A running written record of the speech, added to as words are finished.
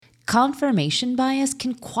Confirmation bias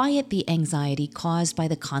can quiet the anxiety caused by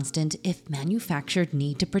the constant, if manufactured,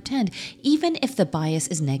 need to pretend, even if the bias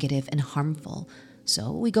is negative and harmful.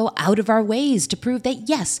 So we go out of our ways to prove that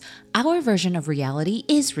yes, our version of reality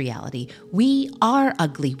is reality. We are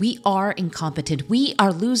ugly. We are incompetent. We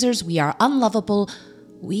are losers. We are unlovable.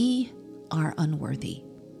 We are unworthy.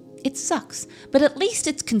 It sucks, but at least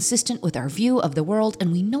it's consistent with our view of the world,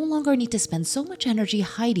 and we no longer need to spend so much energy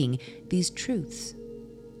hiding these truths.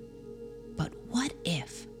 But what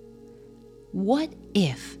if? What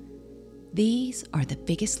if these are the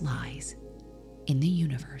biggest lies in the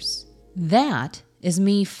universe? That is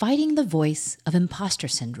me fighting the voice of imposter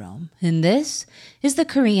syndrome. And this is the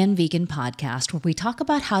Korean Vegan Podcast, where we talk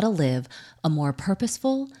about how to live a more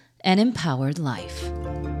purposeful and empowered life.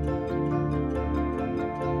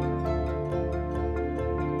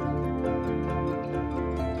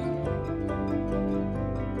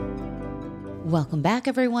 Welcome back,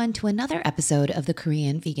 everyone, to another episode of the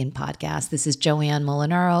Korean Vegan Podcast. This is Joanne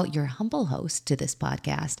Molinaro, your humble host to this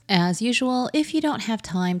podcast. As usual, if you don't have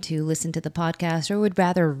time to listen to the podcast or would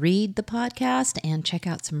rather read the podcast and check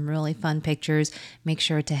out some really fun pictures, make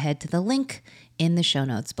sure to head to the link in the show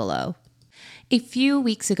notes below. A few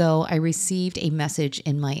weeks ago, I received a message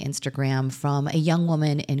in my Instagram from a young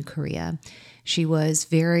woman in Korea. She was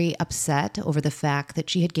very upset over the fact that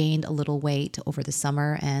she had gained a little weight over the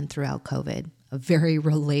summer and throughout COVID. A very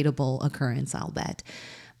relatable occurrence, I'll bet.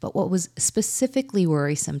 But what was specifically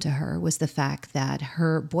worrisome to her was the fact that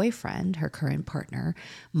her boyfriend, her current partner,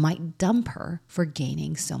 might dump her for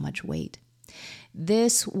gaining so much weight.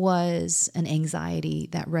 This was an anxiety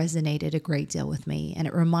that resonated a great deal with me, and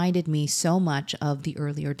it reminded me so much of the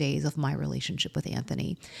earlier days of my relationship with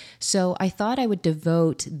Anthony. So I thought I would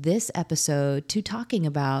devote this episode to talking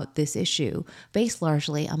about this issue, based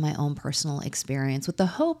largely on my own personal experience, with the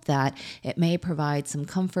hope that it may provide some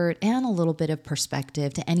comfort and a little bit of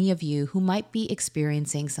perspective to any of you who might be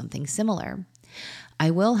experiencing something similar. I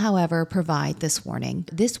will, however, provide this warning.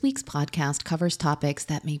 This week's podcast covers topics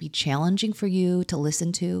that may be challenging for you to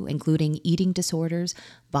listen to, including eating disorders,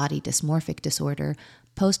 body dysmorphic disorder,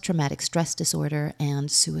 post-traumatic stress disorder, and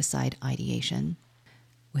suicide ideation.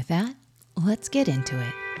 With that, let's get into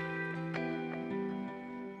it.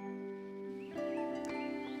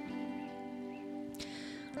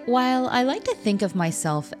 While I like to think of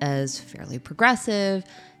myself as fairly progressive,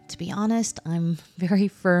 to be honest, I'm very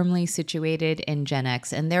firmly situated in Gen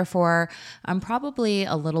X, and therefore I'm probably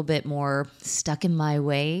a little bit more stuck in my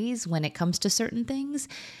ways when it comes to certain things.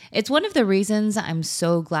 It's one of the reasons I'm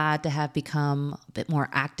so glad to have become a bit more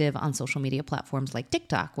active on social media platforms like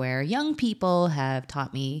TikTok, where young people have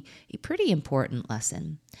taught me a pretty important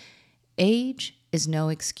lesson. Age is no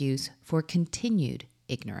excuse for continued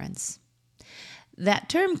ignorance. That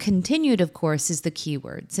term continued, of course, is the key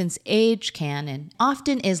word, since age can and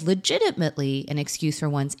often is legitimately an excuse for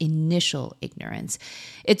one's initial ignorance.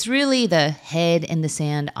 It's really the head in the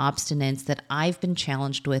sand obstinance that I've been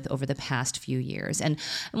challenged with over the past few years. And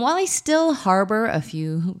while I still harbor a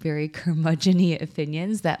few very curmudgeon-y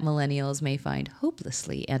opinions that millennials may find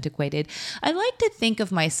hopelessly antiquated, I like to think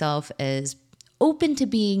of myself as open to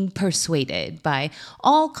being persuaded by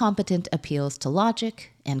all competent appeals to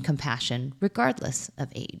logic and compassion, regardless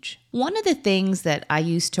of age. One of the things that I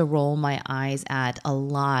used to roll my eyes at a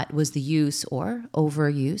lot was the use or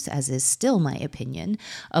overuse, as is still my opinion,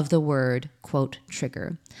 of the word, quote,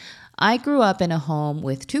 trigger. I grew up in a home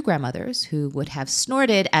with two grandmothers who would have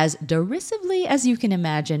snorted as derisively as you can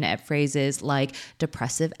imagine at phrases like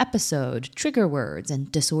depressive episode, trigger words,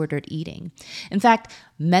 and disordered eating. In fact,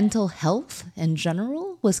 mental health in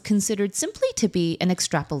general was considered simply to be an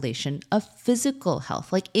extrapolation of physical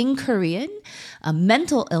health. Like in Korean, a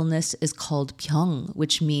mental illness is called 병,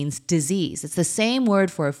 which means disease. It's the same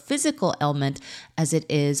word for a physical ailment as it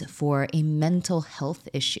is for a mental health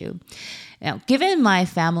issue. Now, given my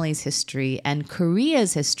family's history and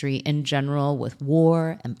Korea's history in general with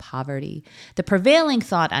war and poverty, the prevailing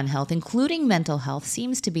thought on health, including mental health,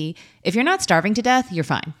 seems to be, if you're not starving to death, you're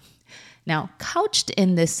fine. Now, couched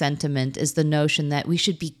in this sentiment is the notion that we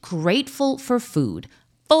should be grateful for food,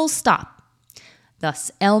 full stop.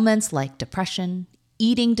 Thus, ailments like depression,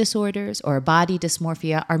 eating disorders, or body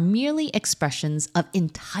dysmorphia are merely expressions of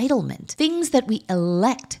entitlement, things that we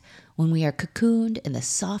elect when we are cocooned in the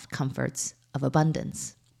soft comforts of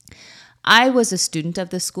abundance. I was a student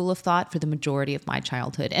of this school of thought for the majority of my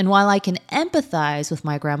childhood, and while I can empathize with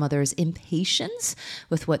my grandmother's impatience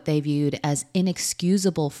with what they viewed as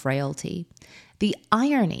inexcusable frailty, the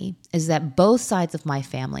irony is that both sides of my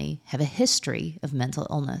family have a history of mental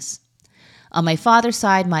illness. On my father's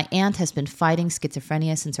side, my aunt has been fighting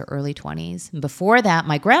schizophrenia since her early 20s. Before that,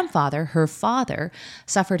 my grandfather, her father,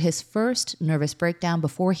 suffered his first nervous breakdown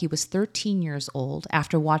before he was 13 years old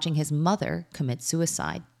after watching his mother commit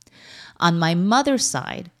suicide. On my mother's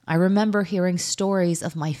side, I remember hearing stories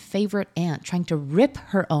of my favorite aunt trying to rip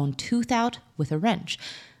her own tooth out with a wrench,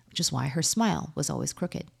 which is why her smile was always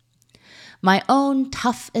crooked. My own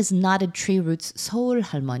tough as knotted tree roots Seoul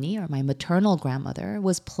Halmoni, or my maternal grandmother,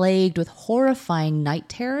 was plagued with horrifying night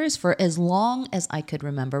terrors for as long as I could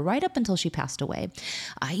remember, right up until she passed away.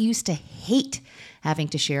 I used to hate having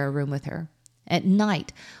to share a room with her. At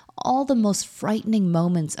night, all the most frightening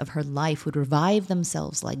moments of her life would revive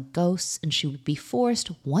themselves like ghosts, and she would be forced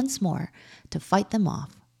once more to fight them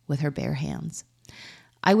off with her bare hands.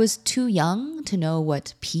 I was too young to know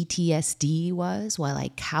what PTSD was while I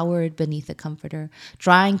cowered beneath the comforter,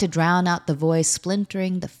 trying to drown out the voice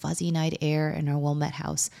splintering the fuzzy night air in our Wilmette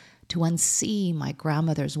house, to unsee my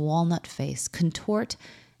grandmother's walnut face contort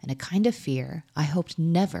in a kind of fear I hoped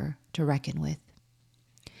never to reckon with.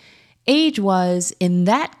 Age was, in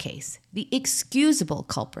that case, the excusable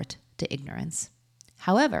culprit to ignorance.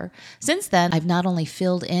 However, since then, I've not only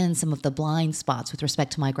filled in some of the blind spots with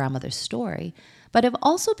respect to my grandmother's story, but have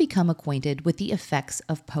also become acquainted with the effects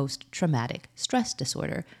of post-traumatic stress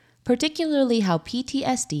disorder, particularly how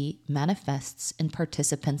PTSD manifests in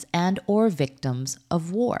participants and/or victims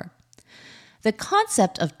of war. The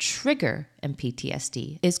concept of trigger in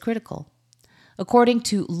PTSD is critical. According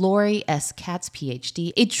to Lori S. Katz,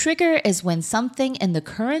 PhD, a trigger is when something in the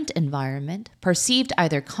current environment, perceived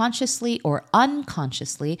either consciously or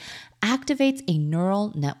unconsciously, activates a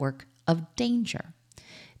neural network of danger.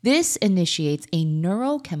 This initiates a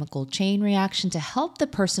neurochemical chain reaction to help the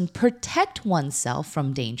person protect oneself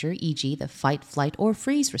from danger, e.g., the fight, flight, or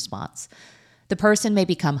freeze response. The person may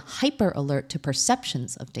become hyper alert to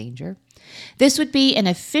perceptions of danger. This would be an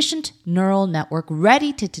efficient neural network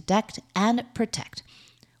ready to detect and protect.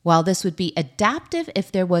 While this would be adaptive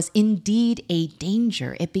if there was indeed a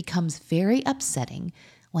danger, it becomes very upsetting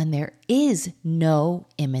when there is no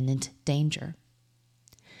imminent danger.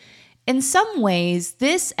 In some ways,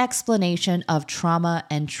 this explanation of trauma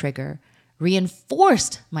and trigger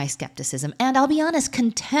reinforced my skepticism and, I'll be honest,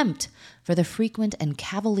 contempt for the frequent and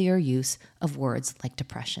cavalier use of words like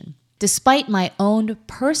depression. Despite my own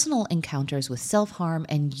personal encounters with self-harm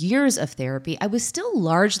and years of therapy, I was still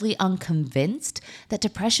largely unconvinced that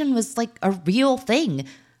depression was like a real thing.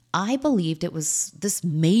 I believed it was this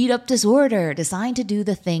made-up disorder designed to do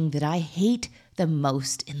the thing that I hate the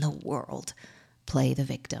most in the world: play the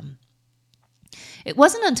victim. It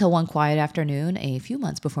wasn't until one quiet afternoon, a few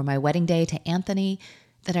months before my wedding day to Anthony,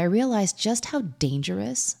 that I realized just how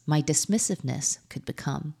dangerous my dismissiveness could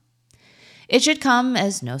become. It should come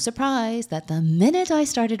as no surprise that the minute I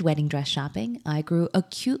started wedding dress shopping, I grew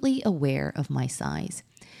acutely aware of my size.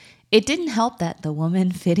 It didn't help that the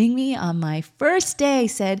woman fitting me on my first day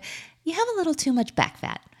said, "You have a little too much back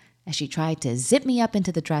fat," as she tried to zip me up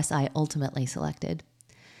into the dress I ultimately selected.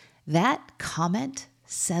 That comment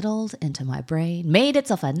settled into my brain, made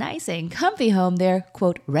itself a nice and comfy home there,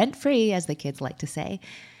 quote, rent-free, as the kids like to say.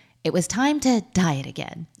 It was time to diet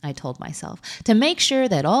again, I told myself, to make sure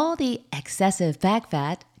that all the excessive back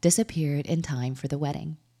fat disappeared in time for the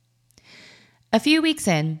wedding. A few weeks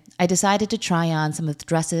in, I decided to try on some of the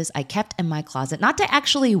dresses I kept in my closet, not to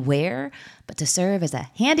actually wear, but to serve as a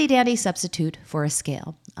handy-dandy substitute for a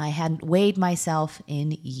scale. I hadn't weighed myself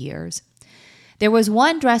in years. There was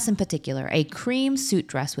one dress in particular, a cream suit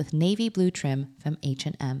dress with navy blue trim from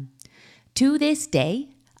H&M. To this day,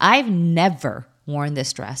 I've never worn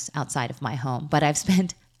this dress outside of my home, but I've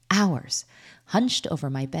spent hours hunched over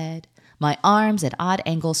my bed, my arms at odd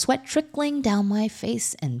angles, sweat trickling down my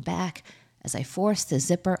face and back as I forced the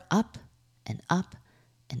zipper up and up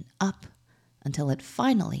and up until it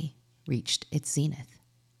finally reached its zenith.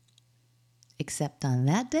 Except on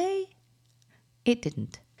that day, it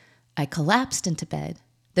didn't. I collapsed into bed,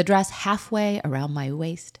 the dress halfway around my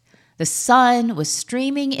waist. The sun was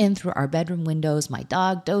streaming in through our bedroom windows, my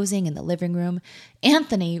dog dozing in the living room.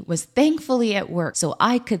 Anthony was thankfully at work, so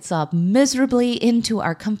I could sob miserably into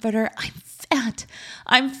our comforter.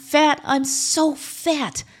 I'm fat, I'm so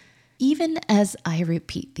fat. Even as I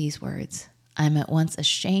repeat these words, I'm at once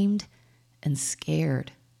ashamed and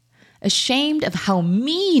scared. Ashamed of how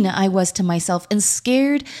mean I was to myself and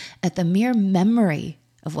scared at the mere memory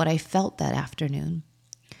of what I felt that afternoon.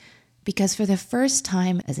 Because for the first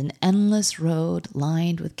time, as an endless road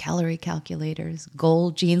lined with calorie calculators,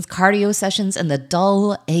 gold jeans, cardio sessions, and the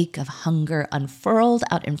dull ache of hunger unfurled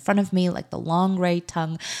out in front of me like the long gray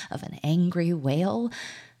tongue of an angry whale,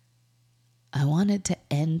 I wanted to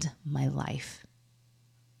end my life.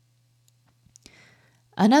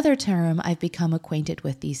 Another term I've become acquainted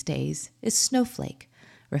with these days is snowflake,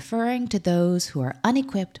 referring to those who are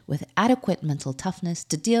unequipped with adequate mental toughness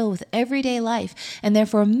to deal with everyday life and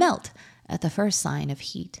therefore melt at the first sign of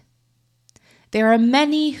heat. There are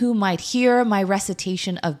many who might hear my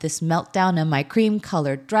recitation of this meltdown in my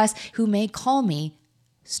cream-colored dress who may call me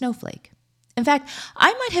snowflake. In fact,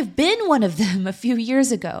 I might have been one of them a few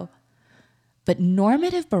years ago. But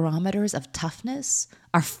normative barometers of toughness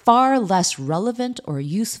are far less relevant or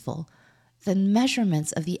useful than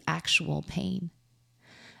measurements of the actual pain.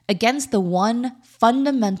 Against the one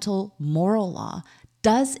fundamental moral law,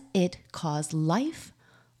 does it cause life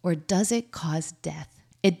or does it cause death?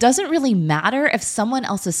 It doesn't really matter if someone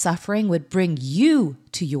else's suffering would bring you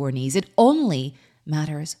to your knees. It only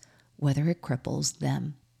matters whether it cripples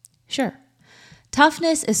them. Sure,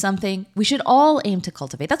 toughness is something we should all aim to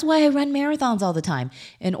cultivate. That's why I run marathons all the time,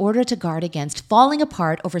 in order to guard against falling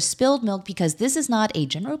apart over spilled milk, because this is not a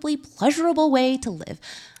generally pleasurable way to live.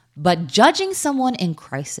 But judging someone in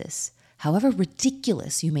crisis, however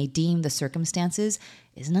ridiculous you may deem the circumstances,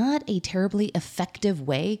 is not a terribly effective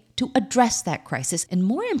way to address that crisis. And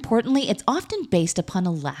more importantly, it's often based upon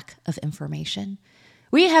a lack of information.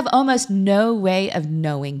 We have almost no way of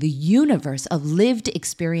knowing the universe of lived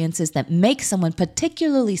experiences that make someone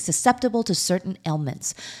particularly susceptible to certain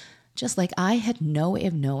ailments. Just like I had no way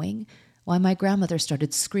of knowing why my grandmother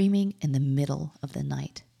started screaming in the middle of the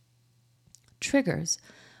night. Triggers,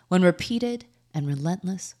 when repeated and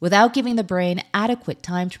relentless, without giving the brain adequate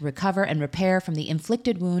time to recover and repair from the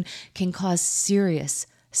inflicted wound, can cause serious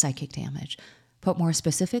psychic damage. Put more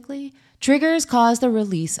specifically, triggers cause the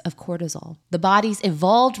release of cortisol, the body's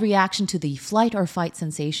evolved reaction to the flight or fight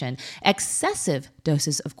sensation. Excessive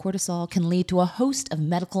doses of cortisol can lead to a host of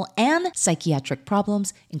medical and psychiatric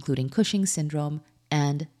problems, including Cushing's syndrome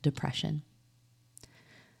and depression.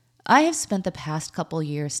 I have spent the past couple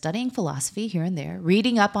years studying philosophy here and there,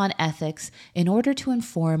 reading up on ethics in order to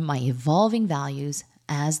inform my evolving values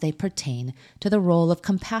as they pertain to the role of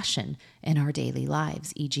compassion in our daily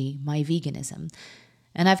lives, e.g. my veganism.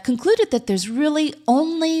 And I've concluded that there's really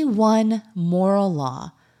only one moral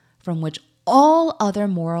law from which all other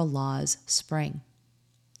moral laws spring.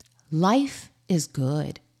 Life is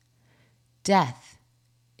good. Death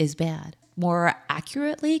is bad. More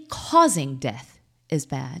accurately, causing death is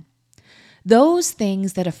bad. Those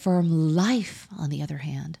things that affirm life, on the other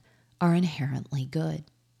hand, are inherently good.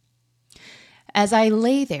 As I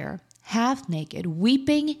lay there, half naked,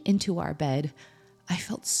 weeping into our bed, I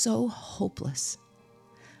felt so hopeless.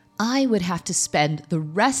 I would have to spend the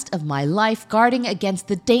rest of my life guarding against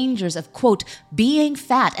the dangers of, quote, being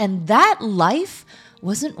fat, and that life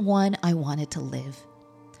wasn't one I wanted to live.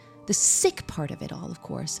 The sick part of it all, of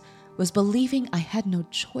course, was believing I had no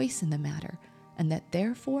choice in the matter, and that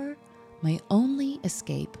therefore my only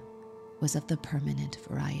escape was of the permanent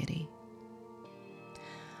variety.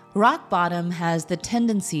 Rock bottom has the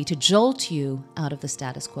tendency to jolt you out of the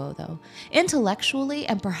status quo, though. Intellectually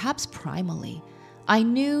and perhaps primally, I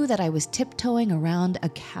knew that I was tiptoeing around a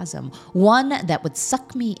chasm, one that would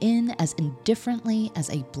suck me in as indifferently as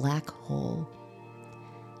a black hole.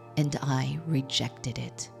 And I rejected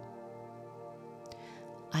it.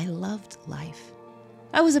 I loved life.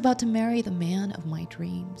 I was about to marry the man of my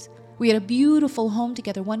dreams. We had a beautiful home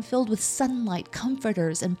together, one filled with sunlight,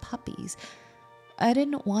 comforters, and puppies. I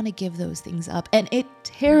didn't want to give those things up, and it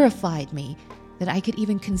terrified me that I could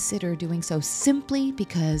even consider doing so simply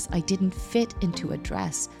because I didn't fit into a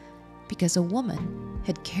dress, because a woman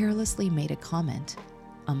had carelessly made a comment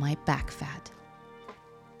on my back fat.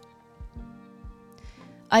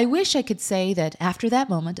 I wish I could say that after that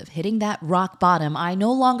moment of hitting that rock bottom, I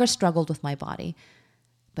no longer struggled with my body.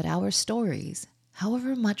 But our stories,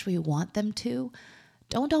 however much we want them to,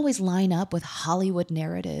 don't always line up with Hollywood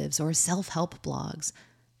narratives or self-help blogs.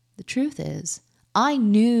 The truth is, I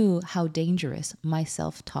knew how dangerous my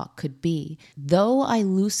self-talk could be. Though I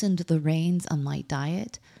loosened the reins on my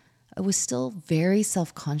diet, I was still very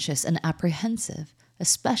self-conscious and apprehensive,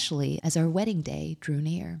 especially as our wedding day drew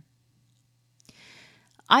near.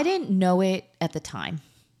 I didn't know it at the time,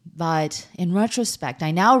 but in retrospect,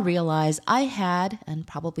 I now realize I had, and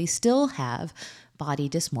probably still have, body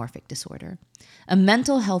dysmorphic disorder, a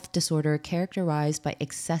mental health disorder characterized by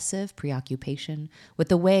excessive preoccupation with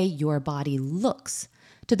the way your body looks,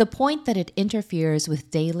 to the point that it interferes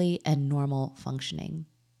with daily and normal functioning.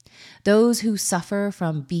 Those who suffer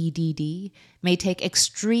from BDD may take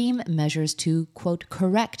extreme measures to, quote,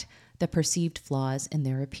 correct the perceived flaws in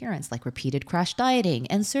their appearance, like repeated crash dieting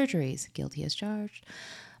and surgeries, guilty as charged.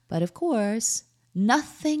 But of course,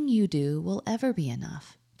 Nothing you do will ever be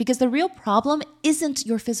enough because the real problem isn't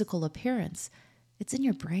your physical appearance. It's in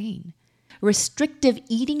your brain. Restrictive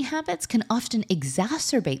eating habits can often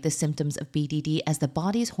exacerbate the symptoms of BDD as the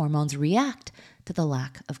body's hormones react to the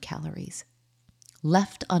lack of calories.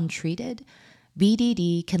 Left untreated,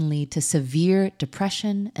 BDD can lead to severe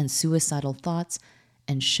depression and suicidal thoughts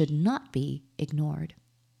and should not be ignored.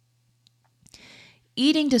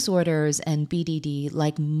 Eating disorders and BDD,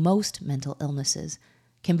 like most mental illnesses,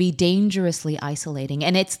 can be dangerously isolating,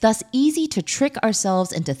 and it's thus easy to trick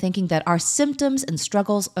ourselves into thinking that our symptoms and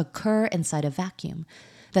struggles occur inside a vacuum,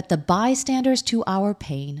 that the bystanders to our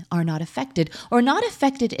pain are not affected or not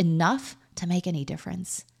affected enough to make any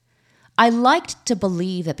difference. I liked to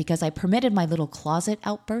believe that because I permitted my little closet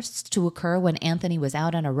outbursts to occur when Anthony was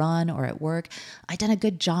out on a run or at work, I'd done a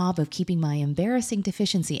good job of keeping my embarrassing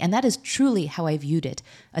deficiency, and that is truly how I viewed it,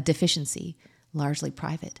 a deficiency, largely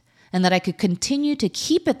private, and that I could continue to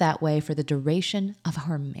keep it that way for the duration of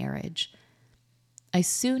our marriage. I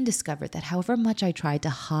soon discovered that however much I tried to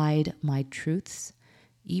hide my truths,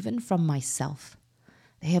 even from myself,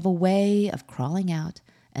 they have a way of crawling out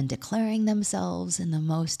and declaring themselves in the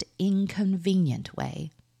most inconvenient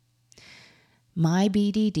way. My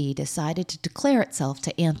BDD decided to declare itself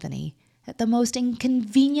to Anthony at the most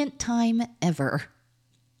inconvenient time ever,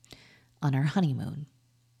 on our honeymoon.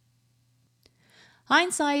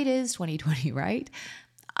 Hindsight is 20/20, right?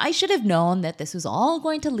 I should have known that this was all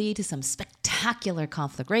going to lead to some spectacular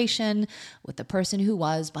conflagration with the person who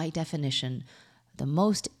was, by definition, the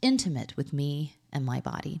most intimate with me and my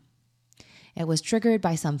body. It was triggered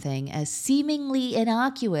by something as seemingly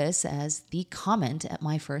innocuous as the comment at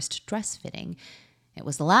my first dress fitting. It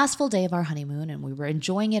was the last full day of our honeymoon, and we were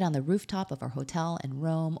enjoying it on the rooftop of our hotel in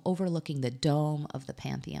Rome, overlooking the dome of the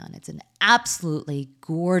Pantheon. It's an absolutely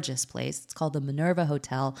gorgeous place. It's called the Minerva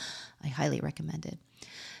Hotel. I highly recommend it.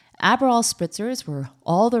 Aperol spritzers were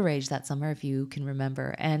all the rage that summer, if you can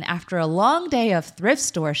remember. And after a long day of thrift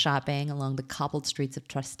store shopping along the cobbled streets of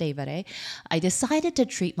Trastevere, I decided to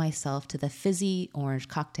treat myself to the fizzy orange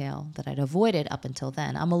cocktail that I'd avoided up until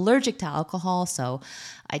then. I'm allergic to alcohol, so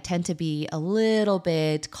I tend to be a little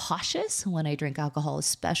bit cautious when I drink alcohol,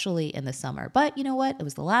 especially in the summer. But you know what? It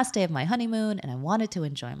was the last day of my honeymoon, and I wanted to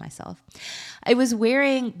enjoy myself. I was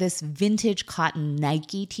wearing this vintage cotton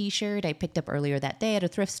Nike t-shirt I picked up earlier that day at a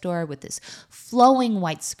thrift store with this flowing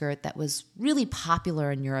white skirt that was really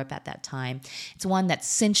popular in Europe at that time. It's one that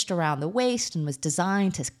cinched around the waist and was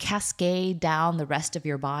designed to cascade down the rest of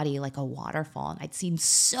your body like a waterfall. And I'd seen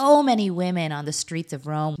so many women on the streets of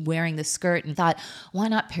Rome wearing the skirt and thought, why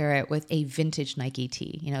not pair it with a vintage Nike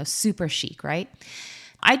tee? You know, super chic, right?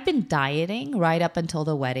 I'd been dieting right up until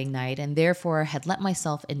the wedding night and therefore had let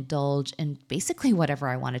myself indulge in basically whatever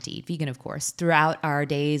I wanted to eat, vegan of course, throughout our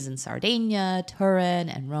days in Sardinia, Turin,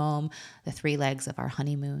 and Rome, the three legs of our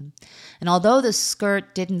honeymoon. And although the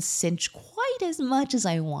skirt didn't cinch quite as much as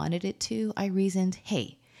I wanted it to, I reasoned,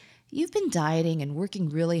 hey, you've been dieting and working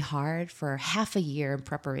really hard for half a year in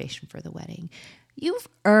preparation for the wedding. You've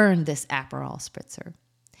earned this Aperol spritzer.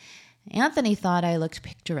 Anthony thought I looked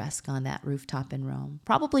picturesque on that rooftop in Rome,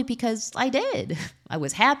 probably because I did. I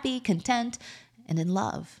was happy, content, and in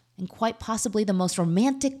love, in quite possibly the most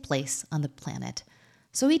romantic place on the planet.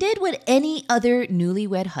 So he did what any other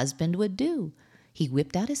newlywed husband would do. He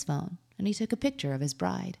whipped out his phone and he took a picture of his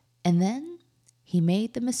bride. And then he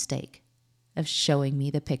made the mistake of showing me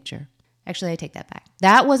the picture. Actually, I take that back.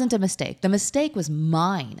 That wasn't a mistake. The mistake was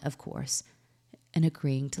mine, of course, in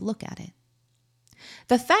agreeing to look at it.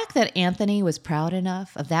 The fact that Anthony was proud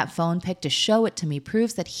enough of that phone pic to show it to me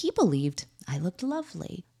proves that he believed I looked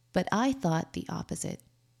lovely, but I thought the opposite.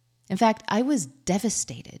 In fact, I was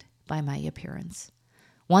devastated by my appearance.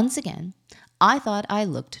 Once again, I thought I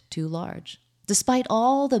looked too large. Despite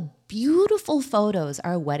all the beautiful photos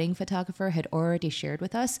our wedding photographer had already shared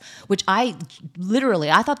with us, which I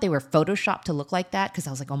thought they were photoshopped to look like that because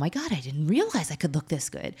I was like, oh my God, I didn't realize I could look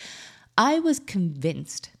this good. I was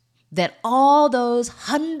convinced that all those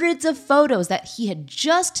hundreds of photos that he had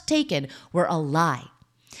just taken were a lie,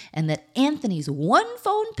 and that Anthony's one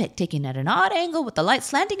phone pic taken at an odd angle with the light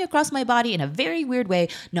slanting across my body in a very weird way,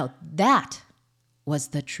 no, that was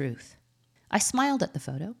the truth. I smiled at the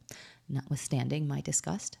photo, notwithstanding my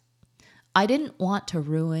disgust. I didn't want to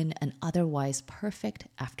ruin an otherwise perfect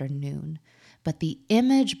afternoon, but the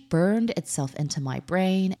image burned itself into my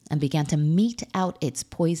brain and began to mete out its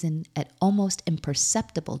poison at almost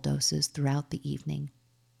imperceptible doses throughout the evening.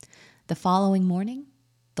 The following morning,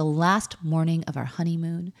 the last morning of our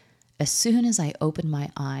honeymoon, as soon as I opened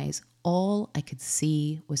my eyes, all I could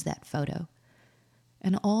see was that photo.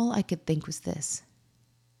 And all I could think was this: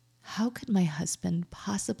 How could my husband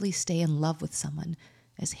possibly stay in love with someone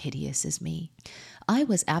as hideous as me? I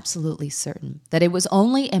was absolutely certain that it was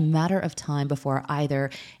only a matter of time before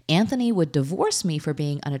either Anthony would divorce me for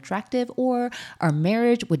being unattractive or our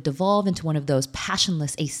marriage would devolve into one of those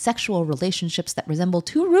passionless, asexual relationships that resemble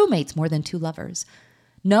two roommates more than two lovers.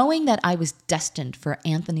 Knowing that I was destined for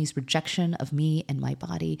Anthony's rejection of me and my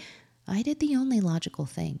body, I did the only logical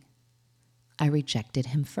thing. I rejected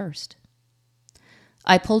him first.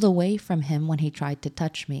 I pulled away from him when he tried to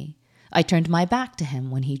touch me. I turned my back to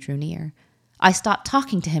him when he drew near. I stopped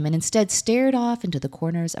talking to him and instead stared off into the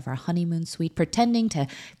corners of our honeymoon suite, pretending to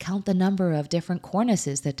count the number of different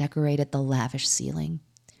cornices that decorated the lavish ceiling.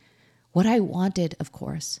 What I wanted, of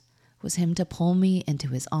course, was him to pull me into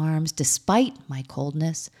his arms despite my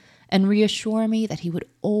coldness and reassure me that he would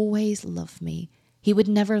always love me. He would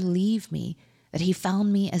never leave me, that he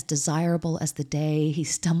found me as desirable as the day he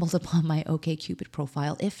stumbled upon my OkCupid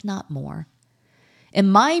profile, if not more. In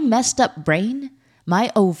my messed up brain,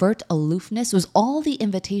 my overt aloofness was all the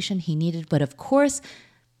invitation he needed, but of course,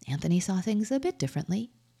 Anthony saw things a bit differently.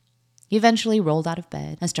 He eventually rolled out of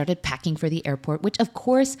bed and started packing for the airport, which of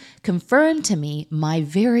course confirmed to me my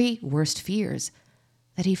very worst fears,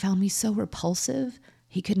 that he found me so repulsive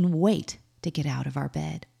he couldn't wait to get out of our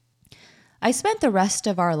bed. I spent the rest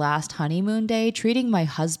of our last honeymoon day treating my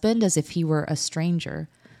husband as if he were a stranger,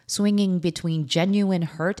 swinging between genuine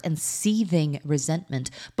hurt and seething resentment,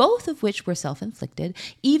 both of which were self-inflicted,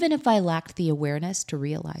 even if I lacked the awareness to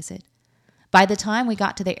realize it. By the time we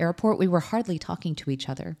got to the airport, we were hardly talking to each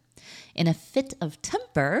other. In a fit of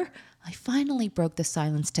temper, I finally broke the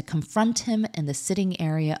silence to confront him in the sitting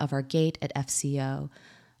area of our gate at FCO.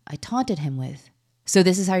 I taunted him with, "So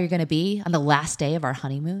this is how you're going to be on the last day of our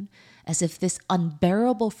honeymoon?" As if this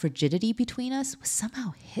unbearable frigidity between us was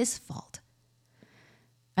somehow his fault.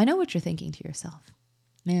 I know what you're thinking to yourself.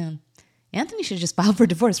 Man, Anthony should just file for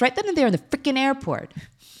divorce right then and there in the freaking airport.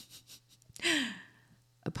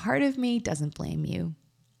 A part of me doesn't blame you.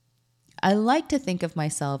 I like to think of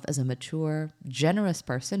myself as a mature, generous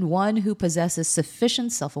person, one who possesses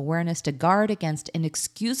sufficient self-awareness to guard against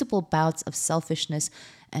inexcusable bouts of selfishness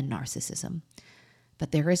and narcissism.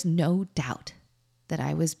 But there is no doubt that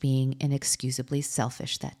I was being inexcusably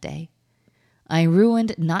selfish that day. I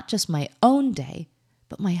ruined not just my own day,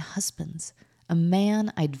 but my husband's, a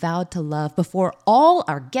man I'd vowed to love before all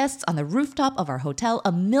our guests on the rooftop of our hotel,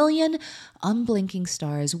 a million unblinking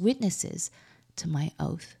stars, witnesses to my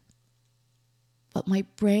oath. But my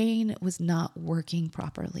brain was not working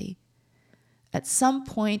properly. At some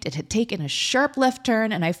point, it had taken a sharp left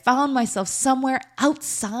turn, and I found myself somewhere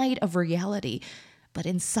outside of reality, but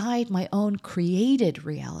inside my own created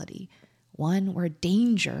reality, one where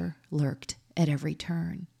danger lurked at every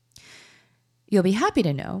turn. You'll be happy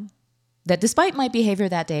to know that despite my behavior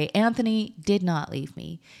that day, Anthony did not leave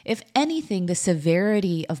me. If anything, the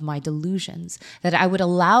severity of my delusions, that I would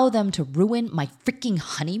allow them to ruin my freaking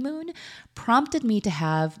honeymoon, prompted me to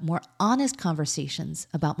have more honest conversations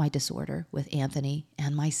about my disorder with Anthony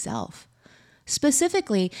and myself.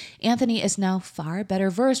 Specifically, Anthony is now far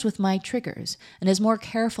better versed with my triggers and is more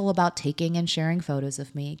careful about taking and sharing photos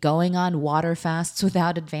of me, going on water fasts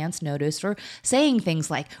without advance notice, or saying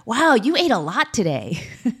things like, "Wow, you ate a lot today."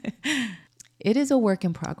 It is a work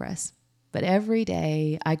in progress, but every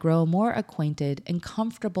day I grow more acquainted and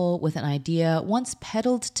comfortable with an idea once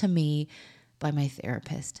peddled to me by my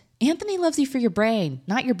therapist. Anthony loves you for your brain,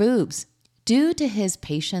 not your boobs. Due to his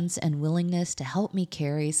patience and willingness to help me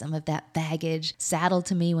carry some of that baggage saddled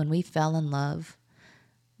to me when we fell in love,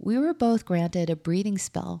 we were both granted a breathing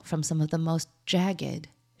spell from some of the most jagged,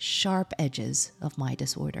 sharp edges of my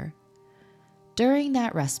disorder. During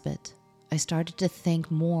that respite, I started to think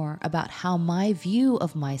more about how my view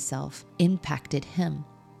of myself impacted him.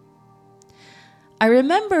 I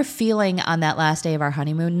remember feeling on that last day of our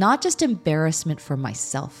honeymoon not just embarrassment for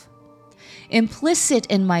myself. Implicit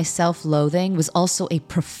in my self-loathing was also a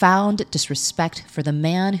profound disrespect for the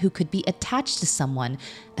man who could be attached to someone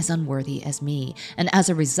as unworthy as me. And as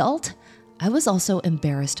a result, I was also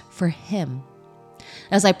embarrassed for him.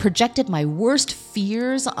 As I projected my worst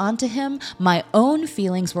fears onto him, my own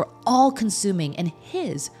feelings were all-consuming and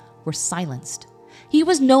his were silenced. He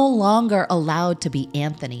was no longer allowed to be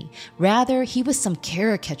Anthony. Rather, he was some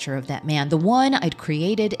caricature of that man, the one I'd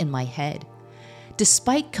created in my head.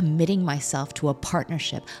 Despite committing myself to a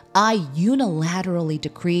partnership, I unilaterally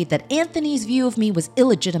decreed that Anthony's view of me was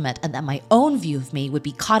illegitimate and that my own view of me would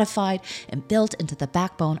be codified and built into the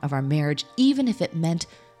backbone of our marriage, even if it meant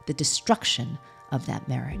the destruction of that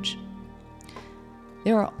marriage.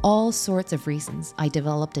 There are all sorts of reasons I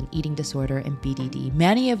developed an eating disorder and BDD,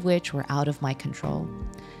 many of which were out of my control.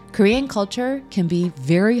 Korean culture can be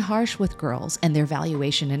very harsh with girls and their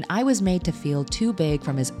valuation, and I was made to feel too big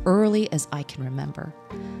from as early as I can remember.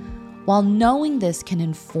 While knowing this can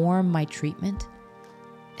inform my treatment,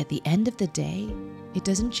 at the end of the day, it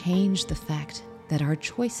doesn't change the fact that our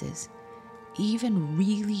choices, even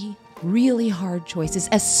really, really hard choices,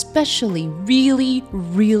 especially really,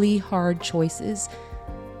 really hard choices,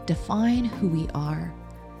 define who we are,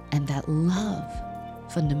 and that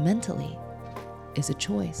love, fundamentally, is a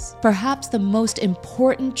choice. Perhaps the most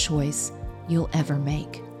important choice you'll ever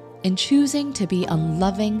make. In choosing to be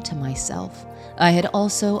unloving to myself, I had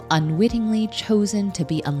also unwittingly chosen to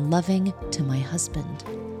be unloving to my husband.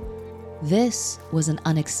 This was an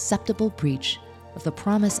unacceptable breach of the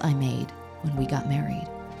promise I made when we got married.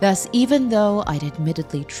 Thus, even though I'd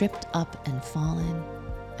admittedly tripped up and fallen,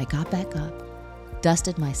 I got back up,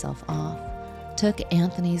 dusted myself off, took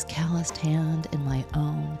Anthony's calloused hand in my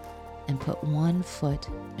own, and put one foot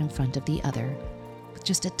in front of the other with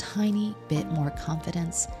just a tiny bit more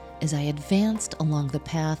confidence as I advanced along the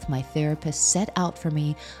path my therapist set out for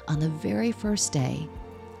me on the very first day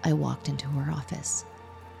I walked into her office.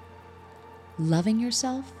 Loving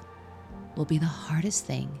yourself will be the hardest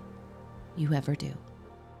thing you ever do.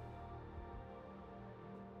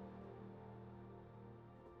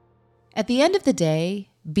 At the end of the day,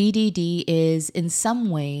 BDD is in some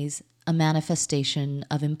ways a manifestation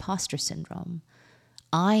of imposter syndrome.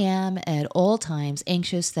 I am at all times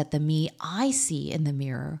anxious that the me I see in the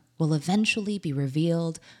mirror will eventually be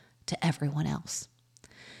revealed to everyone else.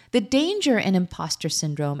 The danger in imposter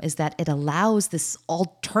syndrome is that it allows this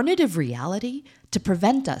alternative reality to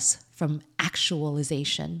prevent us from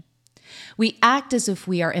actualization. We act as if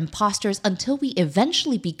we are imposters until we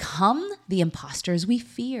eventually become the imposters we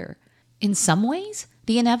fear. In some ways,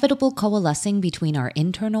 the inevitable coalescing between our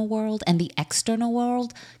internal world and the external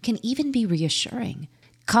world can even be reassuring.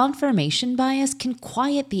 Confirmation bias can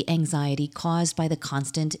quiet the anxiety caused by the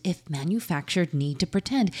constant, if manufactured, need to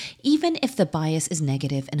pretend, even if the bias is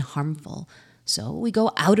negative and harmful. So we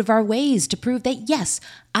go out of our ways to prove that yes,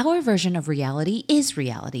 our version of reality is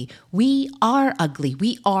reality. We are ugly.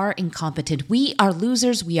 We are incompetent. We are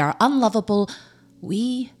losers. We are unlovable.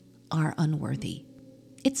 We are unworthy.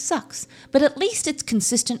 It sucks, but at least it's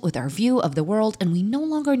consistent with our view of the world, and we no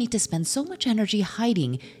longer need to spend so much energy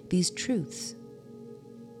hiding these truths.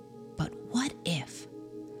 But what if?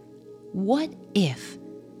 What if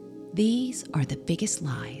these are the biggest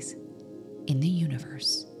lies in the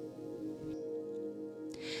universe?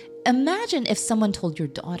 Imagine if someone told your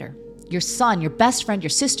daughter, your son, your best friend,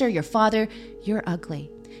 your sister, your father, you're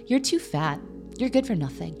ugly, you're too fat, you're good for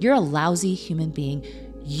nothing, you're a lousy human being,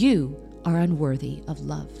 you are unworthy of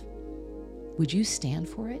love. Would you stand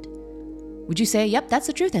for it? Would you say, yep, that's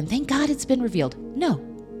the truth, and thank God it's been revealed? No.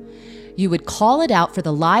 You would call it out for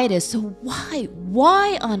the lie it is. So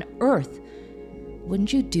why on earth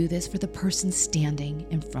wouldn't you do this for the person standing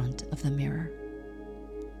in front of the mirror?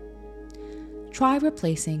 Try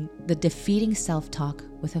replacing the defeating self-talk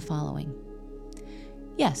with the following.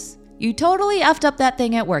 Yes, you totally effed up that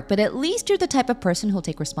thing at work, but at least you're the type of person who'll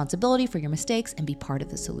take responsibility for your mistakes and be part of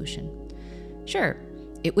the solution. Sure,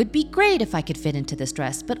 it would be great if I could fit into this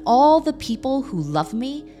dress, but all the people who love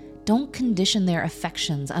me don't condition their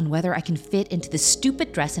affections on whether I can fit into this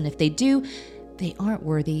stupid dress, and if they do, they aren't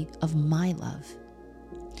worthy of my love.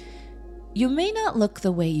 You may not look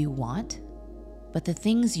the way you want, but the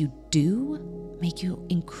things you do make you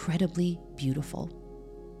incredibly beautiful.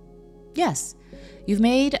 Yes, you've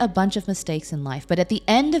made a bunch of mistakes in life, but at the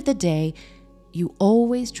end of the day, you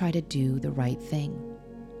always try to do the right thing.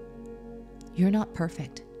 You're not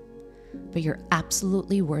perfect, but you're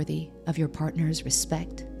absolutely worthy of your partner's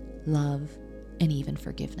respect, love, and even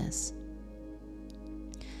forgiveness.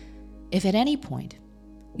 If at any point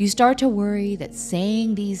you start to worry that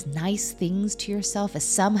saying these nice things to yourself is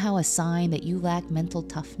somehow a sign that you lack mental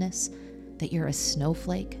toughness, that you're a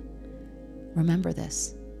snowflake, remember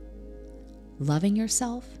this. Loving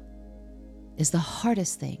yourself is the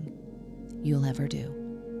hardest thing you'll ever do.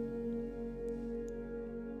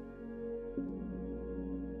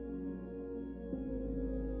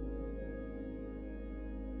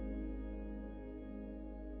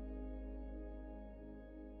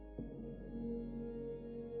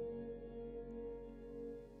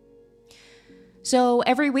 So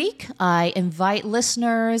every week, I invite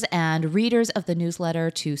listeners and readers of the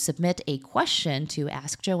newsletter to submit a question to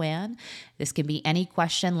Ask Joanne. This can be any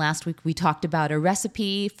question. Last week, we talked about a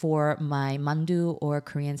recipe for my mandu or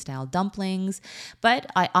Korean-style dumplings,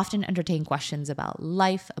 but I often entertain questions about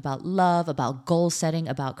life, about love, about goal setting,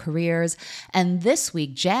 about careers. And this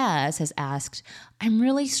week, Jazz has asked, I'm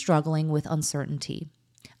really struggling with uncertainty.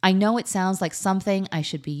 I know it sounds like something I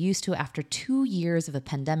should be used to after 2 years of a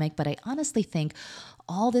pandemic, but I honestly think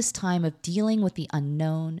all this time of dealing with the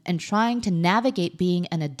unknown and trying to navigate being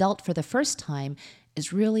an adult for the first time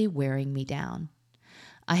is really wearing me down.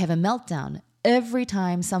 I have a meltdown every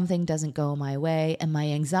time something doesn't go my way, and my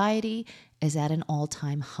anxiety is at an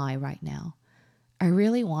all-time high right now. I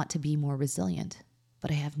really want to be more resilient, but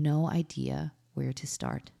I have no idea where to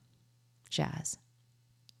start. Jazz.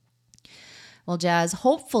 Well, Jazz,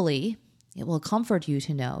 hopefully it will comfort you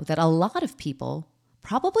to know that a lot of people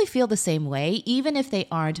probably feel the same way, even if they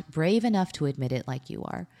aren't brave enough to admit it like you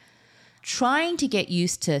are. Trying to get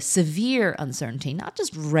used to severe uncertainty, not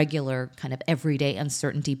just regular kind of everyday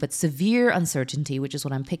uncertainty, but severe uncertainty, which is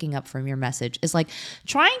what I'm picking up from your message, is like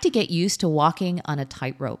trying to get used to walking on a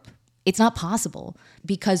tightrope. It's not possible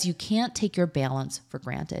because you can't take your balance for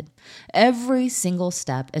granted. Every single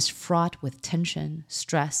step is fraught with tension,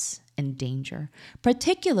 stress, and danger,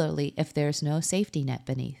 particularly if there's no safety net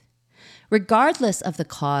beneath. Regardless of the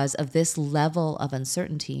cause of this level of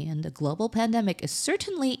uncertainty, and the global pandemic is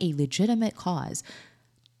certainly a legitimate cause,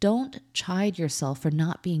 don't chide yourself for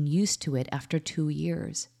not being used to it after 2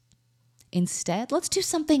 years. Instead, let's do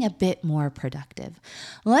something a bit more productive.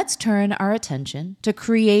 Let's turn our attention to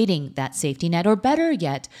creating that safety net, or better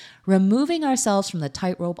yet, removing ourselves from the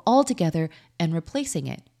tightrope altogether and replacing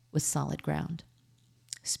it with solid ground.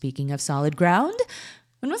 Speaking of solid ground,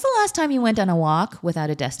 when was the last time you went on a walk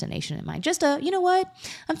without a destination in mind? Just you know what?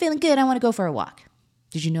 I'm feeling good. I want to go for a walk.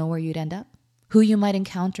 Did you know where you'd end up? Who you might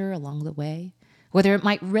encounter along the way? Whether it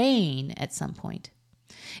might rain at some point?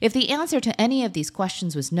 If the answer to any of these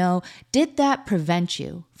questions was no, did that prevent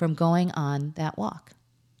you from going on that walk?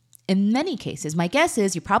 In many cases, my guess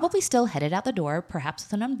is you probably still headed out the door, perhaps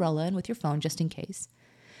with an umbrella and with your phone just in case.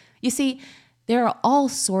 You see, there are all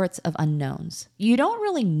sorts of unknowns you don't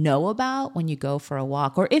really know about when you go for a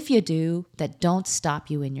walk, or if you do, that don't stop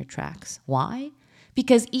you in your tracks. Why?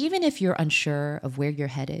 Because even if you're unsure of where you're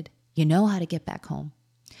headed, you know how to get back home.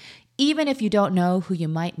 Even if you don't know who you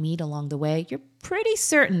might meet along the way, you're pretty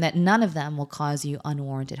certain that none of them will cause you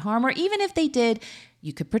unwarranted harm, or even if they did,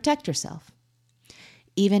 you could protect yourself.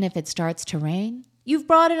 Even if it starts to rain, you've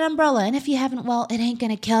brought an umbrella, and if you haven't, well, it ain't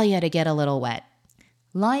gonna kill you to get a little wet.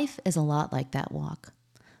 Life is a lot like that walk,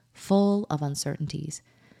 full of uncertainties.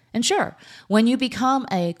 And sure, when you become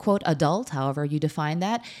a, quote, adult, however you define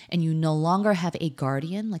that, and you no longer have a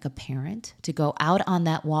guardian, like a parent, to go out on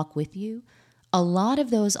that walk with you, a lot of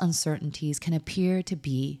those uncertainties can appear to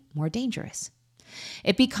be more dangerous.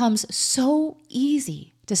 It becomes so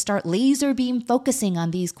easy to start laser beam focusing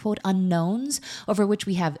on these, quote, unknowns over which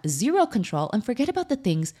we have zero control, and forget about the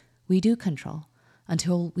things we do control,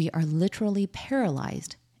 until we are literally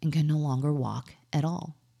paralyzed and can no longer walk at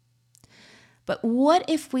all. But what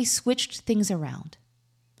if we switched things around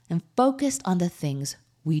and focused on the things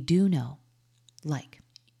we do know? Like,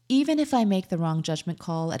 even if I make the wrong judgment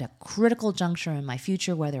call at a critical juncture in my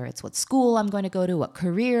future, whether it's what school I'm going to go to, what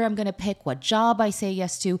career I'm going to pick, what job I say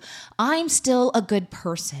yes to, I'm still a good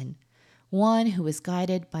person, one who is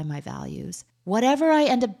guided by my values. Whatever I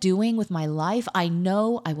end up doing with my life, I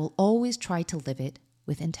know I will always try to live it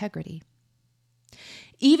with integrity.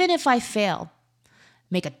 Even if I fail,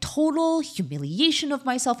 make a total humiliation of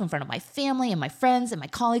myself in front of my family and my friends and my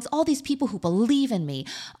colleagues, all these people who believe in me,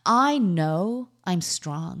 I know I'm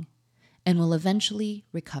strong and will eventually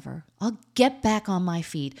recover. I'll get back on my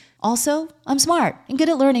feet. Also, I'm smart and good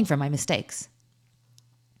at learning from my mistakes.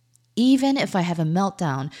 Even if I have a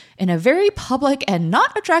meltdown in a very public and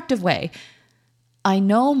not attractive way, I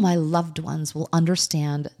know my loved ones will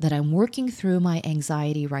understand that I'm working through my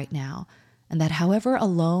anxiety right now, and that however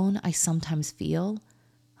alone I sometimes feel,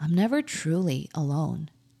 I'm never truly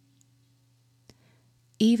alone.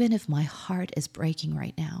 Even if my heart is breaking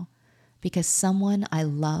right now because someone I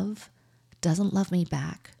love doesn't love me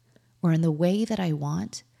back or in the way that I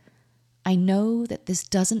want, I know that this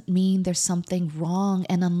doesn't mean there's something wrong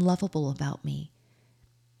and unlovable about me.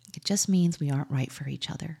 It just means we aren't right for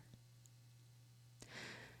each other.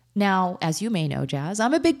 Now, as you may know, Jazz,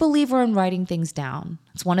 I'm a big believer in writing things down.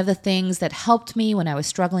 It's one of the things that helped me when I was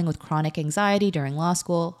struggling with chronic anxiety during law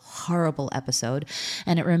school. Horrible episode.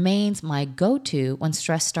 And it remains my go-to when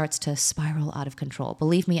stress starts to spiral out of control.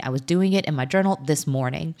 Believe me, I was doing it in my journal this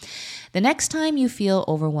morning. The next time you feel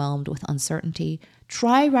overwhelmed with uncertainty,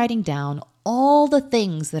 try writing down all the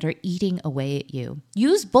things that are eating away at you.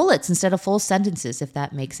 Use bullets instead of full sentences if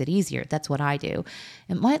that makes it easier. That's what I do.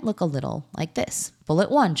 It might look a little like this. Bullet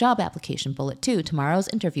 1, job application. Bullet 2, tomorrow's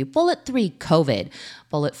interview. Bullet 3, COVID.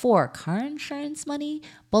 Bullet 4, car insurance money.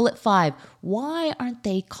 Bullet 5, why aren't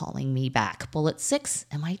they calling me back? Bullet 6,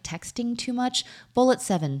 am I texting too much? Bullet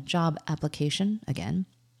 7, job application again.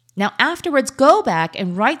 Now afterwards, go back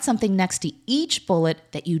and write something next to each bullet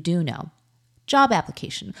that you do know. Job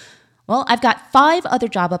application. Well, I've got 5 other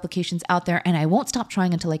job applications out there and I won't stop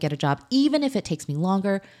trying until I get a job, even if it takes me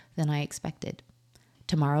longer than I expected.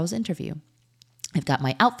 Tomorrow's interview. I've got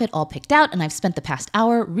my outfit all picked out and I've spent the past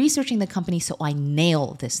hour researching the company so I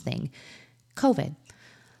nail this thing. COVID.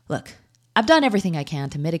 Look, I've done everything I can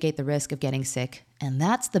to mitigate the risk of getting sick, and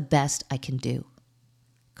that's the best I can do.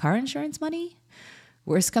 Car insurance money?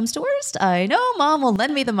 Worst comes to worst, I know mom will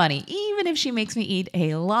lend me the money, even if she makes me eat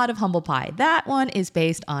a lot of humble pie. That one is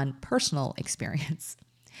based on personal experience.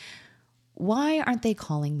 Why aren't they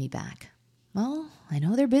calling me back? Well, I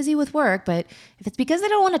know they're busy with work, but if it's because they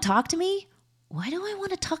don't want to talk to me, why do I want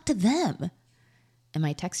to talk to them? Am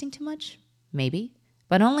I texting too much? Maybe,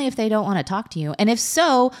 but only if they don't want to talk to you. And if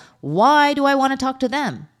so, why do I want to talk to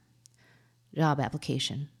them? Job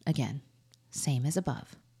application, again, same as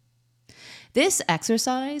above. This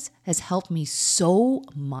exercise has helped me so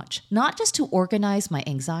much, not just to organize my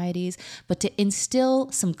anxieties, but to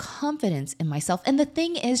instill some confidence in myself. And the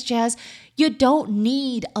thing is, Jazz, you don't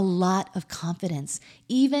need a lot of confidence.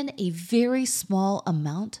 Even a very small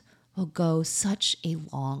amount will go such a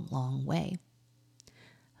long, long way.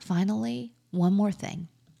 Finally, one more thing.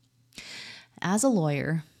 As a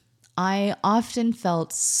lawyer, I often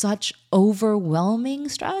felt such overwhelming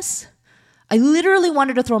stress. I literally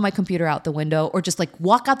wanted to throw my computer out the window or just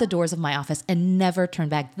walk out the doors of my office and never turn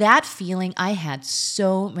back. That feeling I had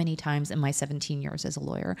so many times in my 17 years as a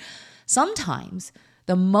lawyer. Sometimes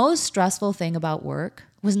the most stressful thing about work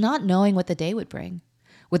was not knowing what the day would bring.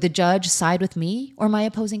 Would the judge side with me or my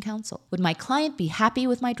opposing counsel? Would my client be happy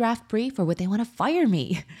with my draft brief or would they want to fire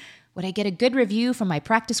me? Would I get a good review from my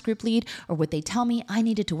practice group lead or would they tell me I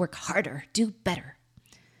needed to work harder, do better?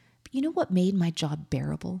 But you know what made my job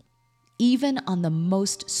bearable? Even on the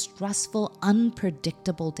most stressful,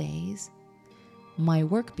 unpredictable days, my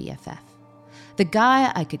work BFF, the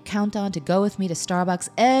guy I could count on to go with me to Starbucks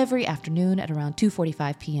every afternoon at around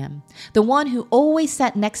 2:45 p.m., the one who always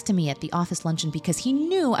sat next to me at the office luncheon because he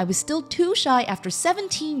knew I was still too shy after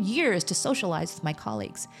 17 years to socialize with my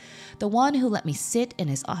colleagues, the one who let me sit in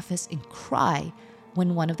his office and cry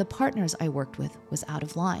when one of the partners I worked with was out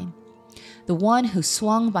of line. The one who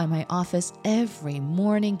swung by my office every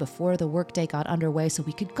morning before the workday got underway so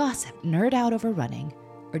we could gossip, nerd out over running,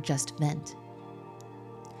 or just vent.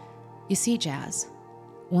 You see, Jazz,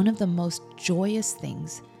 one of the most joyous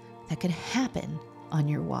things that could happen on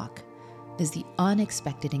your walk is the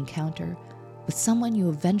unexpected encounter with someone you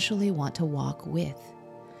eventually want to walk with.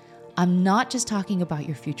 I'm not just talking about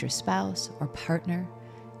your future spouse or partner.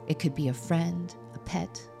 It could be a friend, a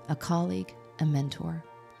pet, a colleague, a mentor.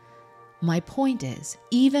 My point is,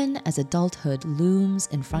 even as adulthood looms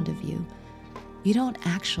in front of you, you don't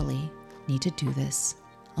actually need to do this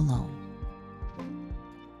alone.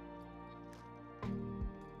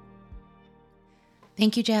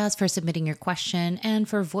 Thank you, Jazz, for submitting your question and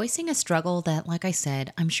for voicing a struggle that, like I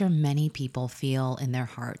said, I'm sure many people feel in their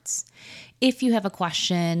hearts. If you have a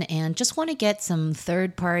question and just want to get some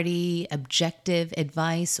third-party objective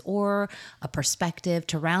advice or a perspective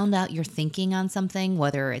to round out your thinking on something,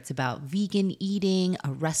 whether it's about vegan eating,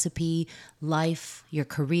 a recipe, life, your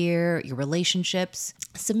career, your relationships,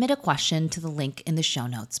 submit a question to the link in the show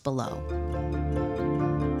notes below.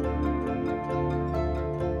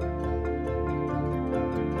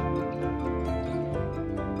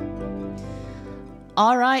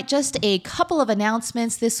 All right, just a couple of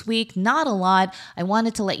announcements this week, not a lot. I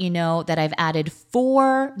wanted to let you know that I've added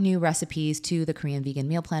 4 new recipes to the Korean Vegan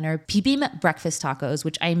Meal Planner. Bibimbap breakfast tacos,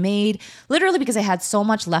 which I made literally because I had so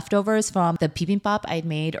much leftovers from the bibimbap I'd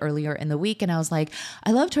made earlier in the week. And I was like,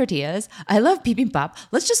 I love tortillas. I love bibimbap.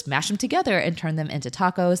 Let's just mash them together and turn them into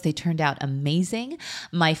tacos. They turned out amazing.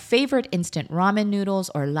 My favorite instant ramen noodles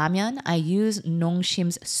or ramyeon, I use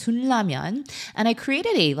Nongshim's sunramyeon. And I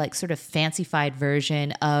created a sort of fancified version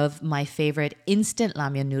version of my favorite instant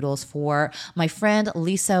ramyeon noodles for my friend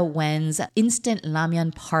Lisa Wen's instant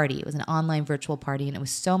ramyeon party. It was an online virtual party and it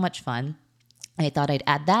was so much fun. I thought I'd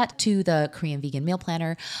add that to the Korean vegan meal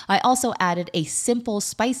planner. I also added a simple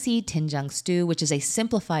spicy doenjang stew, which is a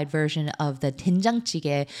simplified version of the doenjang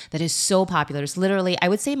jjigae that is so popular. It's literally, I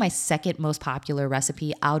would say, my second most popular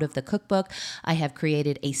recipe out of the cookbook. I have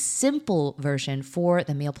created a simple version for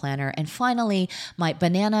the meal planner. And finally, my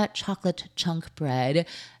banana chocolate chunk bread.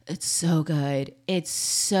 It's so good. It's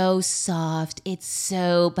so soft. It's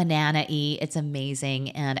so banana-y. It's amazing.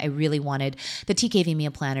 And I really wanted the TKV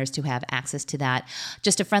meal planners to have access to that.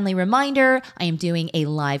 Just a friendly reminder, I am doing a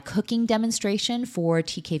live cooking demonstration for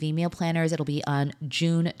TKV meal planners. It'll be on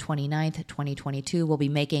June 29th, 2022. We'll be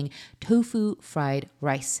making tofu fried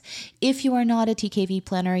rice. If you are not a TKV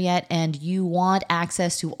planner yet and you want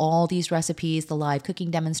access to all these recipes, the live cooking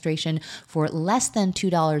demonstration for less than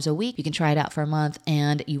 $2 a week, you can try it out for a month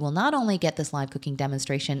and you will not only get this live cooking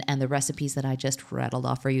demonstration and the recipes that I just rattled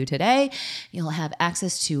off for you today, you'll have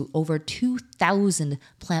access to over 2,000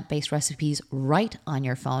 plant-based recipes right on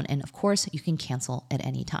your phone. And of course, you can cancel at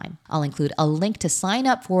any time. I'll include a link to sign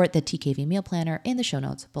up for the TKV meal planner in the show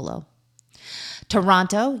notes below.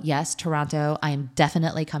 Toronto. Yes, Toronto. I am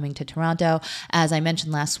definitely coming to Toronto. As I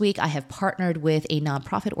mentioned last week, I have partnered with a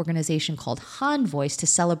nonprofit organization called Han Voice to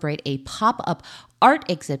celebrate a pop-up art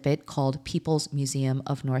exhibit called People's Museum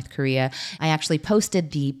of North Korea. I actually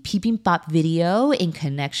posted the bibimbap video in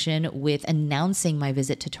connection with announcing my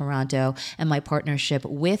visit to Toronto and my partnership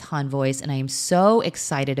with Han Voice, and I am so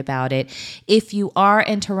excited about it. If you are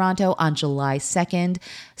in Toronto on July 2nd,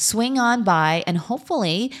 swing on by and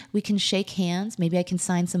hopefully we can shake hands. Maybe I can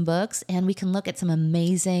sign some books and we can look at some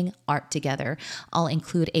amazing art together. I'll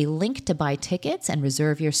include a link to buy tickets and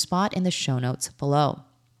reserve your spot in the show notes below.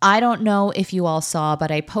 I don't know if you all saw, but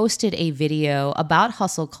I posted a video about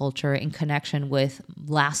hustle culture in connection with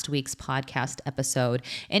last week's podcast episode.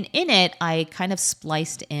 And in it, I kind of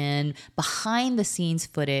spliced in behind the scenes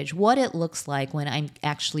footage, what it looks like when I'm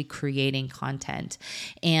actually creating content.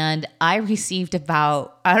 And I received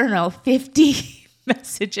about, 50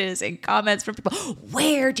 messages and comments from people.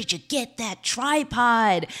 Where did you get that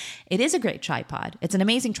tripod? It is a great tripod. It's an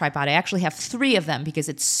amazing tripod. I actually have 3 of them because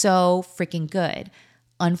it's so freaking good.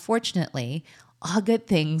 Unfortunately, all good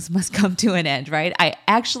things must come to an end, right? I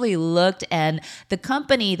actually looked and the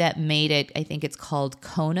company that made it, I think it's called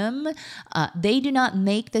Konam, they do not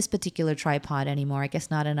make this particular tripod anymore. I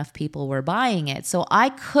guess not enough people were buying it. So I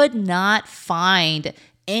could not find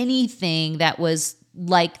anything that was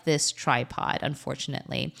like this tripod,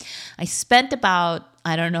 unfortunately. I spent about,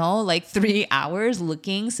 3 hours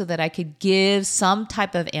looking so that I could give some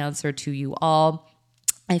type of answer to you all.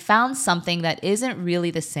 I found something that isn't really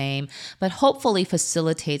the same, but hopefully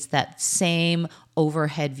facilitates that same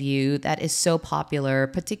overhead view that is so popular,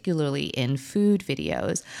 particularly in food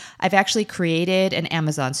videos. I've actually created an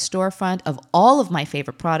Amazon storefront of all of my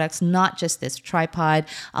favorite products, not just this tripod.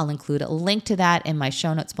 I'll include a link to that in my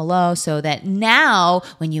show notes below so that now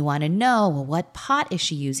when you want to know, well, what pot is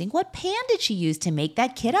she using? What pan did she use to make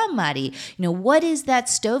that keramari? What is that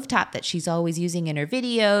stovetop that she's always using in her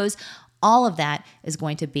videos? All of that is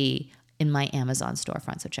going to be in my Amazon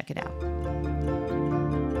storefront, so check it out.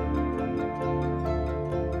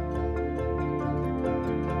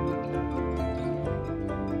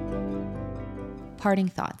 Parting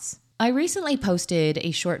thoughts. I recently posted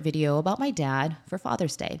a short video about my dad for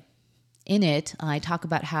Father's Day. In it, I talk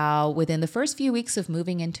about how within the first few weeks of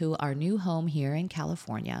moving into our new home here in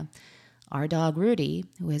California, our dog Rudy,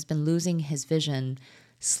 who has been losing his vision,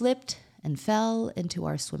 slipped and fell into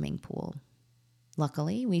our swimming pool.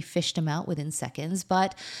 Luckily, we fished him out within seconds,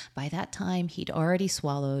 but by that time, he'd already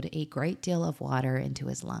swallowed a great deal of water into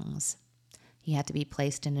his lungs. He had to be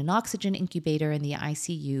placed in an oxygen incubator in the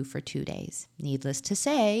ICU for 2 days. Needless to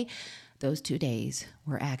say, those 2 days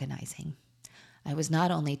were agonizing. I was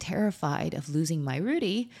not only terrified of losing my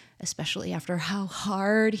Rudy, especially after how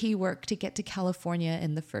hard he worked to get to California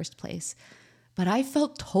in the first place, but I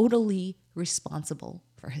felt totally responsible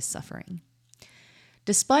for his suffering.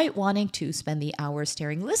 Despite wanting to spend the hours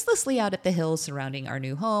staring listlessly out at the hills surrounding our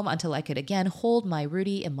new home until I could again hold my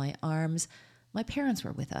Rudy in my arms, my parents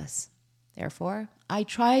were with us. Therefore, I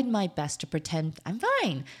tried my best to pretend I'm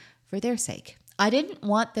fine for their sake. I didn't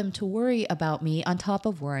want them to worry about me on top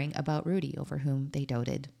of worrying about Rudy, over whom they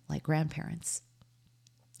doted like grandparents.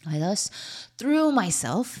 I thus threw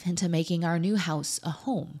myself into making our new house a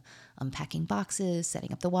home, unpacking boxes,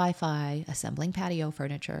 setting up the Wi-Fi, assembling patio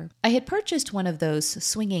furniture. I had purchased one of those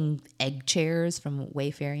swinging egg chairs from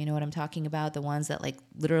Wayfair. You know what I'm talking about? The ones that like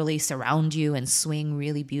literally surround you and swing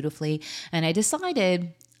really beautifully. And I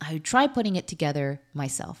decided I would try putting it together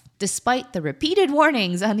myself, despite the repeated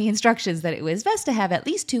warnings on the instructions that it was best to have at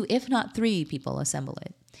least 2, if not 3 people assemble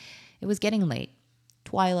it. It was getting late.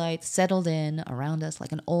 Twilight settled in around us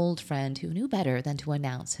like an old friend who knew better than to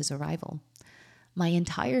announce his arrival. My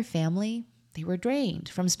entire family, they were drained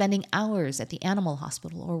from spending hours at the animal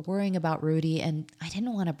hospital or worrying about Rudy, and I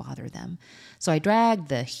didn't want to bother them. So I dragged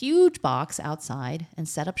the huge box outside and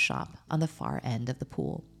set up shop on the far end of the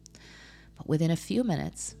pool. But within a few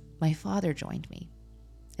minutes, my father joined me.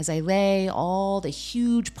 As I lay all the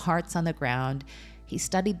huge parts on the ground, he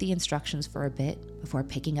studied the instructions for a bit before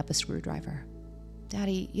picking up a screwdriver.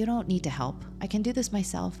 "Daddy, you don't need to help. I can do this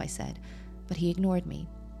myself," I said, but he ignored me.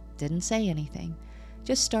 Didn't say anything,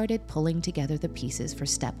 just started pulling together the pieces for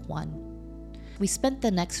step 1. We spent the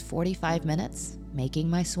next 45 minutes making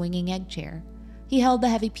my swinging egg chair. He held the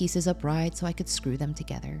heavy pieces upright so I could screw them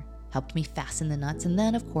together, helped me fasten the nuts, and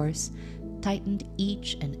then, of course, tightened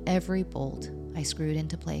each and every bolt I screwed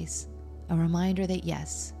into place. A reminder that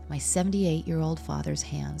yes, my 78-year-old father's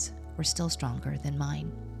hands were still stronger than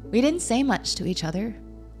mine. We didn't say much to each other.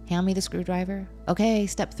 "Hand me the screwdriver." "Okay,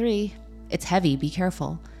 step 3. It's heavy, be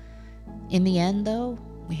careful." In the end, though,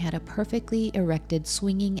 we had a perfectly erected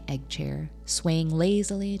swinging egg chair, swaying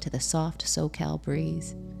lazily to the soft SoCal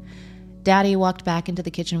breeze. Daddy walked back into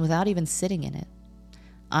the kitchen without even sitting in it.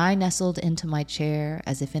 I nestled into my chair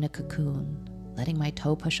as if in a cocoon, letting my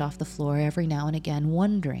toe push off the floor every now and again,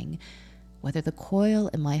 wondering whether the coil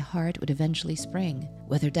in my heart would eventually spring,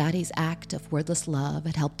 whether Daddy's act of wordless love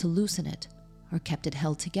had helped to loosen it or kept it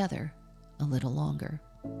held together a little longer.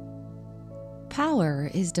 Power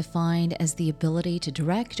is defined as the ability to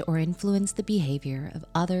direct or influence the behavior of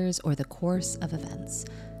others or the course of events.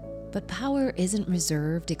 But power isn't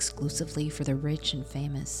reserved exclusively for the rich and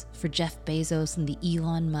famous, for Jeff Bezos and the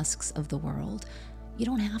Elon Musks of the world. You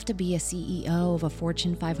don't have to be a CEO of a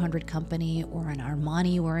Fortune 500 company or an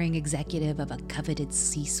Armani-wearing executive of a coveted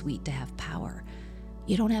C-suite to have power.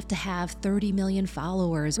 You don't have to have 30 million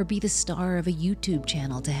followers or be the star of a YouTube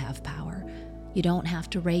channel to have power. You don't have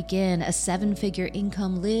to rake in a 7-figure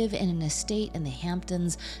income, live in an estate in the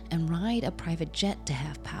Hamptons, and ride a private jet to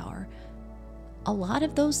have power. A lot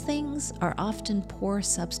of those things are often poor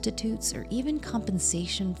substitutes or even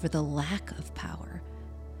compensation for the lack of power.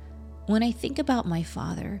 When I think about my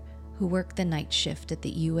father, who worked the night shift at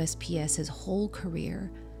the USPS his whole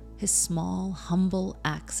career, his small, humble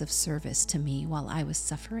acts of service to me while I was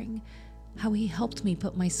suffering, how he helped me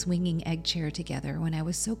put my swinging egg chair together when I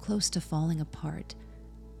was so close to falling apart,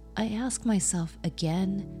 I ask myself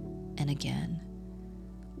again and again,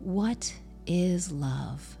 what is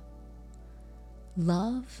love?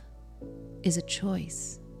 Love is a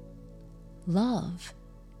choice. Love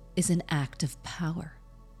is an act of power.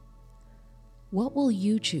 What will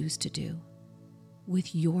you choose to do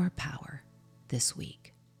with your power this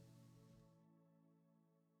week?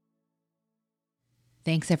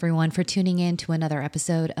 Thanks everyone for tuning in to another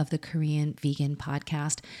episode of the Korean Vegan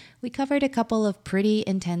Podcast. We covered a couple of pretty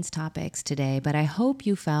intense topics today, but I hope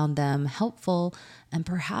you found them helpful and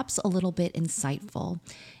perhaps a little bit insightful.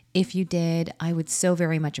 If you did, I would so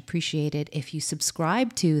very much appreciate it if you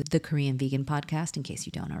subscribe to the Korean Vegan Podcast, in case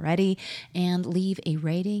you don't already, and leave a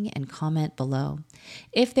rating and comment below.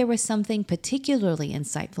 If there was something particularly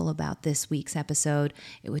insightful about this week's episode,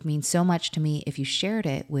 it would mean so much to me if you shared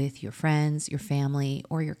it with your friends, your family,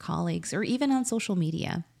 or your colleagues, or even on social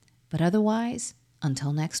media. But otherwise,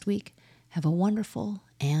 until next week, have a wonderful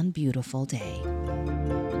and beautiful day.